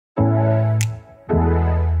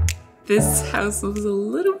This house was a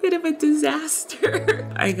little bit of a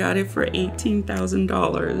disaster. I got it for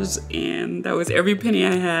 $18,000 and that was every penny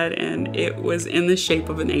I had, and it was in the shape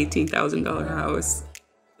of an $18,000 house.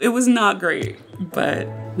 It was not great, but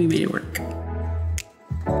we made it work.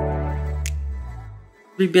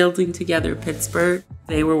 Rebuilding Together Pittsburgh.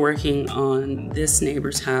 They were working on this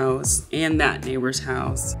neighbor's house and that neighbor's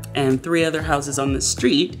house and 3 other houses on the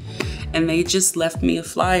street. And they just left me a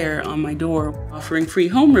flyer on my door offering free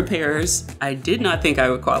home repairs. I did not think I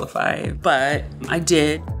would qualify, but I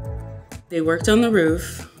did. They worked on the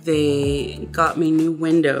roof. They got me new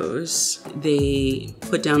windows. They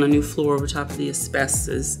put down a new floor over top of the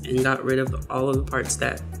asbestos and got rid of all of the parts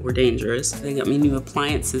that were dangerous. They got me new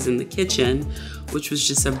appliances in the kitchen, which was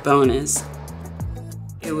just a bonus.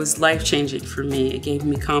 It was life-changing for me. It gave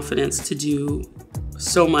me confidence to do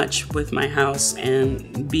so much with my house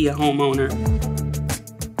and be a homeowner.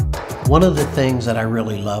 One of the things that I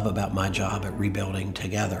really love about my job at Rebuilding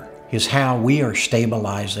Together is how we are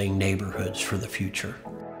stabilizing neighborhoods for the future.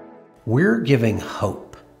 We're giving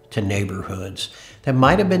hope to neighborhoods that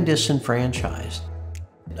might have been disenfranchised.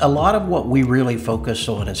 A lot of what we really focus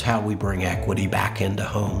on is how we bring equity back into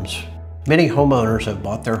homes. Many homeowners have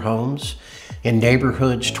bought their homes in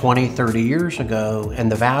neighborhoods 20, 30 years ago,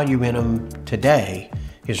 and the value in them today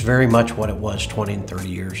is very much what it was 20 and 30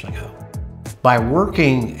 years ago. By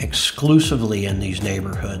working exclusively in these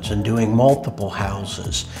neighborhoods and doing multiple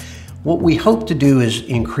houses, what we hope to do is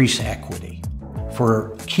increase equity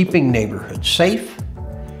for keeping neighborhoods safe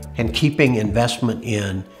and keeping investment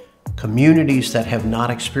in communities that have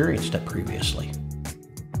not experienced it previously.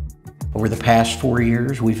 Over the past 4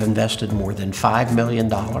 years, we've invested more than $5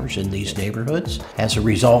 million in these neighborhoods. As a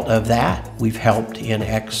result of that, we've helped in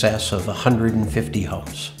excess of 150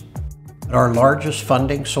 homes. Our largest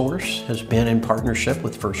funding source has been in partnership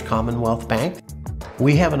with First Commonwealth Bank.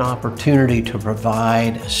 We have an opportunity to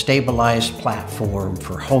provide a stabilized platform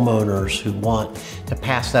for homeowners who want to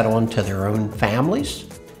pass that on to their own families,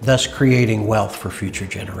 thus creating wealth for future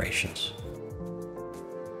generations.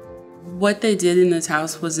 What they did in this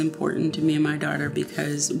house was important to me and my daughter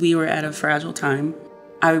because we were at a fragile time.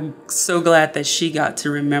 I'm so glad that she got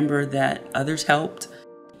to remember that others helped.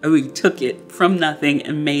 We took it from nothing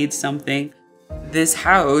and made something. This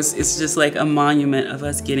house is just like a monument of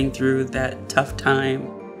us getting through that tough time.